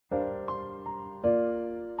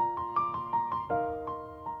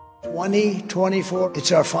2024,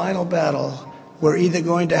 it's our final battle. We're either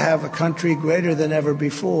going to have a country greater than ever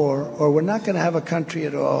before, or we're not going to have a country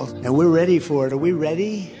at all. And we're ready for it. Are we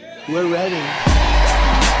ready? We're ready.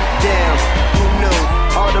 Damn, who knew?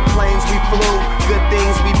 All the planes we flew, good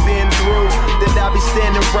things we've been through. That I'll be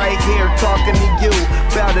standing right here talking to you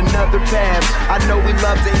about another path. I know we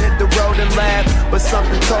love to hit the road and laugh, but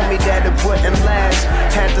something told me that it wouldn't last.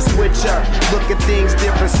 Had to switch up, look at things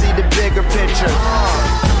different, see the bigger picture.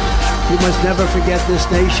 You must never forget this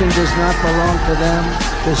nation does not belong to them.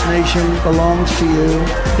 This nation belongs to you.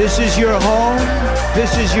 This is your home.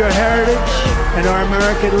 This is your heritage. And our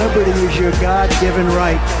American liberty is your God-given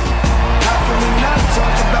right. How can we not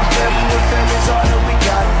talk about family when family's all that we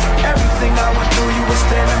got? Everything I went through, you were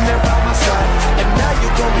standing there by my side. And now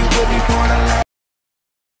you're gonna be with me for the last.